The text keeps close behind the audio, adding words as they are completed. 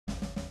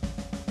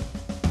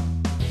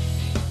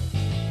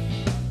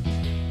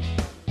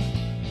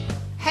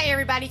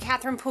everybody,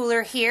 Catherine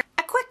Pooler here.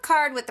 A quick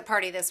card with the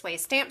Party This Way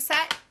stamp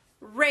set.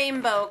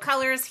 Rainbow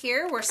colors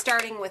here. We're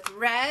starting with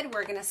red.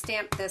 We're going to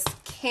stamp this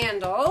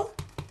candle.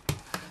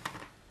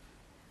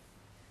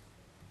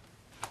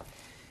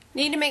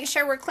 Need to make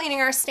sure we're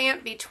cleaning our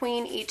stamp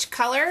between each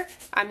color.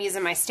 I'm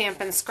using my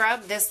Stampin'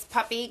 Scrub. This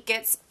puppy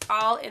gets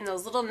all in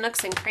those little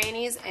nooks and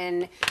crannies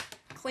and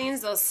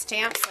cleans those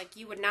stamps like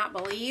you would not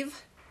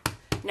believe.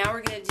 Now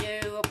we're going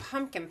to do a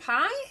pumpkin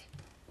pie.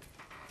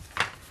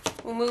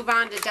 We'll move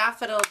on to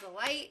Daffodil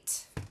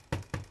Delight,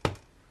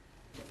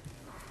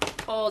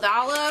 Old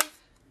Olive.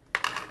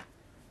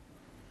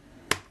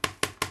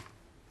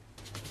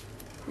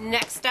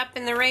 Next up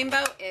in the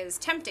rainbow is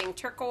Tempting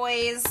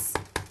Turquoise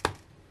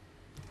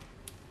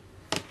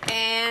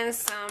and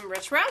some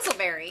Rich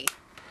Razzleberry.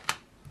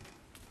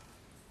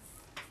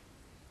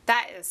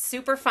 That is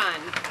super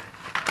fun.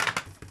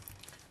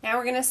 Now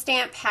we're going to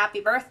stamp Happy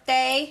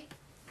Birthday,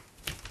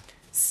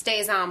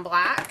 Stays on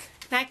Black.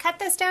 Now I cut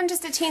this down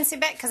just a teensy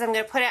bit because I'm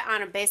going to put it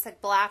on a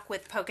basic black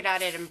with polka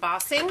dotted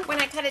embossing. When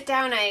I cut it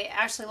down, I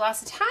actually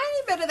lost a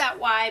tiny bit of that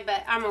Y,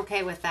 but I'm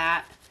okay with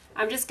that.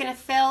 I'm just going to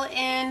fill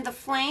in the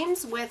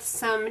flames with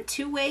some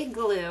two-way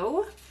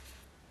glue.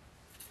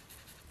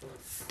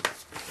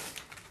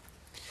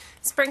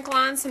 Sprinkle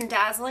on some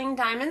Dazzling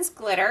Diamonds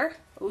glitter.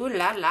 Ooh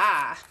la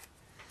la.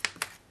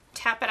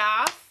 Tap it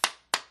off.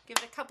 Give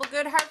it a couple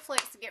good heart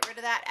flicks to get rid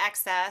of that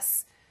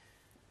excess.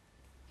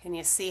 Can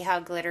you see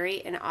how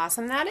glittery and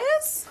awesome that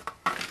is?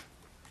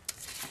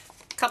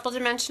 Couple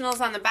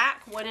dimensionals on the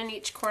back, one in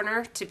each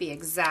corner to be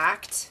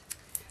exact.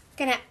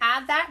 I'm going to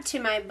add that to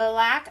my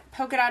black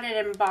polka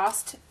dotted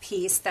embossed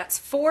piece. That's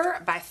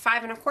 4 by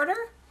 5 1/4.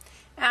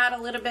 Add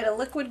a little bit of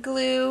liquid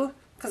glue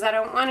because I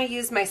don't want to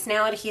use my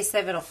snail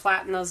adhesive. It'll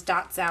flatten those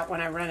dots out when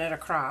I run it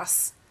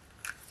across.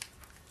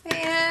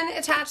 And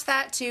attach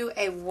that to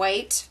a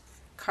white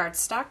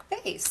cardstock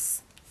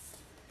base.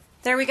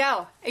 There we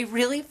go. A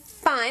really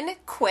fun,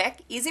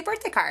 quick, easy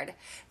birthday card.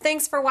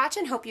 Thanks for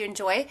watching. Hope you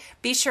enjoy.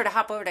 Be sure to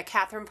hop over to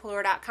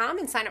catherinepooler.com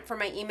and sign up for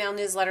my email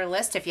newsletter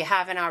list. If you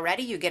haven't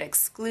already, you get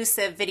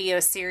exclusive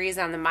video series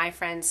on the My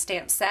Friend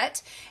stamp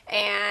set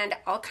and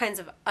all kinds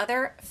of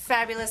other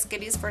fabulous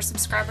goodies for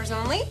subscribers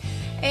only.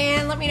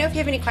 And let me know if you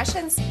have any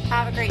questions.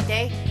 Have a great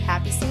day.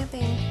 Happy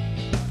stamping.